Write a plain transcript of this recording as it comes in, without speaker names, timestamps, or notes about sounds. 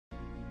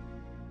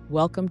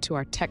Welcome to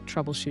our tech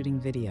troubleshooting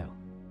video.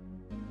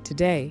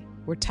 Today,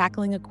 we're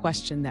tackling a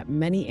question that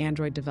many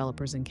Android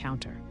developers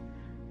encounter.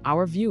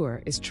 Our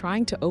viewer is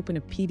trying to open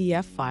a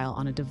PDF file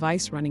on a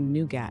device running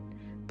Nougat,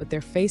 but they're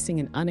facing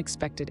an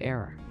unexpected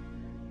error.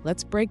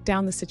 Let's break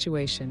down the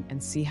situation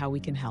and see how we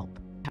can help.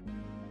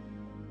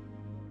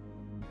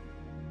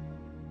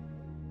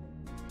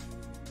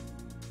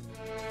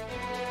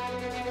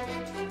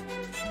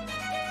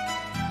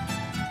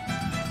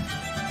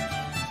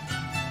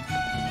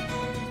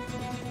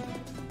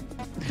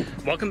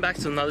 Welcome back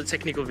to another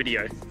technical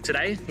video.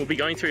 Today, we'll be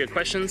going through your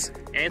questions,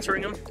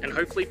 answering them, and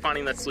hopefully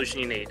finding that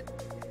solution you need.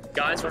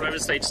 Guys, remember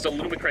to stay just a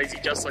little bit crazy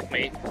just like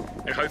me,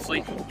 and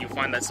hopefully you'll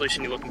find that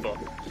solution you're looking for.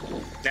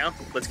 Now,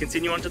 let's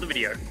continue on to the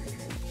video.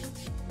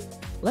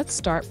 Let's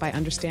start by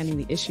understanding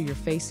the issue you're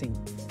facing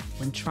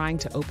when trying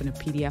to open a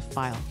PDF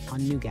file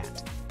on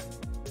Nougat.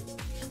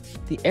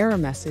 The error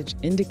message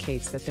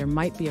indicates that there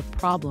might be a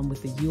problem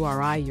with the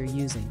URI you're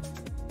using.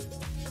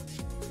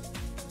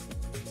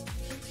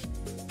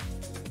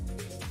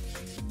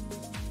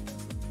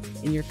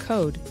 In your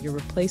code, you're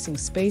replacing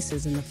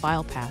spaces in the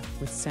file path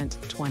with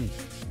cent20.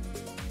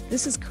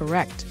 This is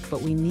correct,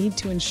 but we need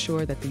to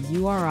ensure that the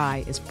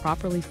URI is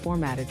properly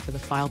formatted for the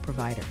file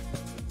provider.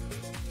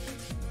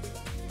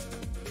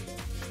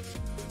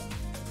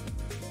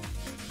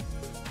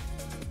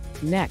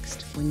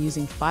 Next, when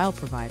using file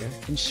provider,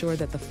 ensure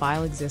that the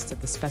file exists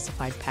at the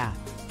specified path.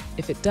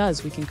 If it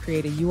does, we can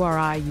create a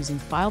URI using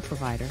file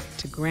provider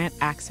to grant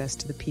access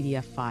to the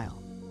PDF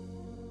file.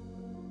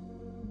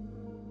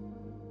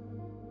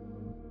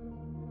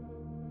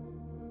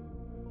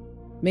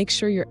 Make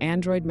sure your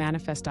Android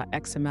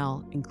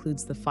manifest.xml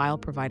includes the file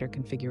provider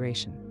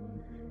configuration.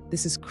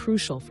 This is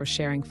crucial for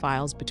sharing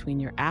files between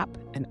your app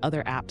and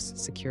other apps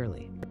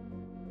securely.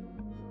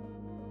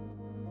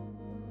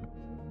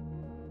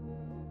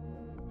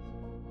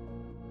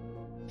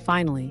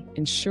 Finally,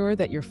 ensure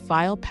that your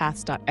file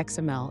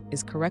paths.xml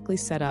is correctly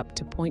set up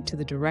to point to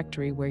the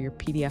directory where your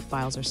PDF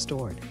files are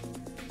stored.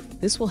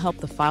 This will help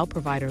the file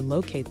provider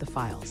locate the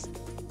files.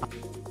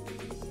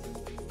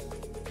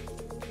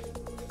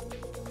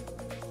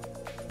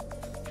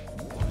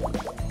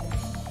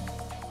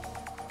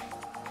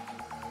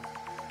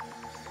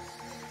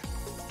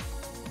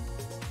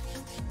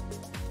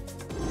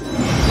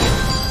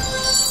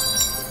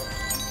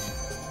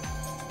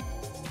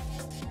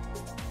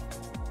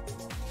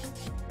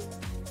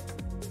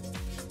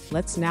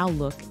 Let's now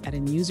look at a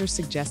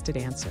user-suggested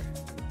answer.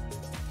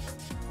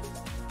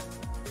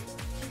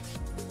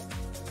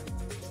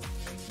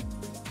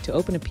 To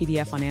open a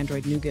PDF on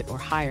Android Nougat or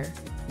higher,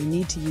 you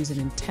need to use an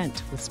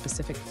intent with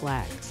specific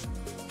flags.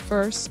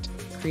 First,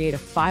 create a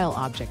file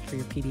object for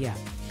your PDF.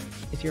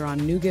 If you're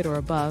on Nougat or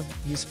above,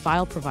 use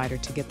File Provider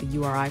to get the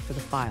URI for the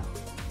file.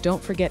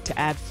 Don't forget to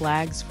add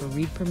flags for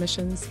read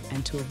permissions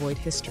and to avoid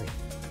history.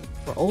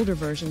 For older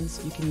versions,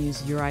 you can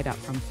use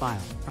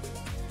URI.fromFile.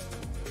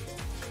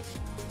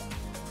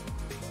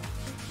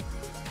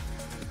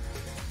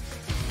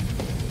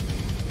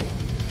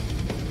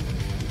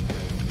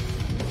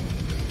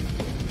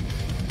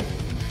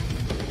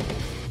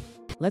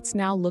 Let's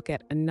now look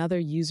at another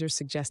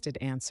user-suggested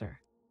answer.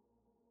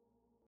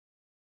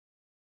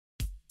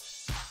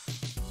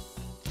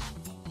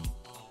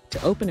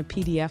 To open a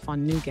PDF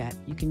on Nougat,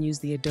 you can use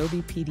the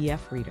Adobe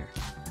PDF Reader.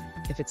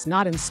 If it's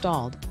not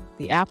installed,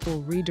 the app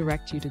will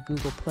redirect you to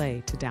Google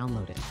Play to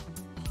download it.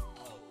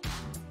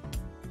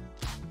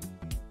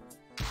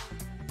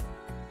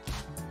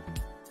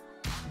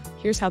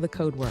 Here's how the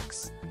code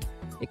works.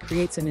 It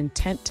creates an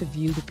intent to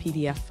view the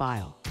PDF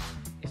file.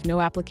 If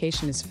no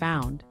application is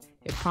found,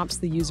 it prompts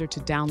the user to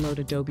download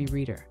Adobe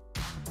Reader.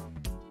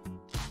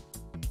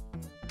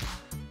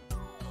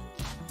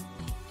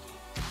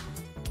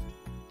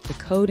 The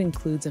code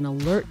includes an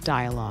alert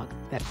dialog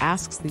that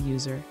asks the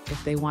user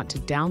if they want to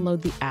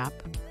download the app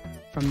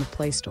from the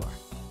Play Store.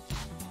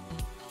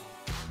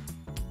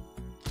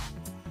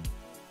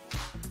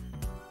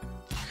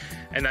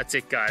 And that's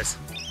it, guys.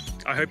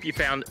 I hope you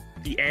found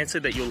the answer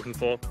that you're looking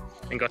for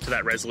and got to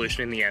that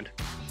resolution in the end.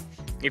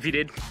 If you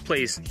did,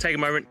 please take a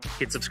moment,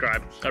 hit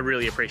subscribe. I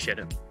really appreciate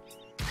it.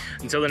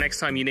 Until the next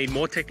time you need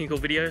more technical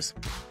videos,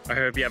 I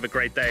hope you have a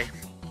great day.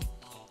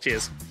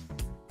 Cheers.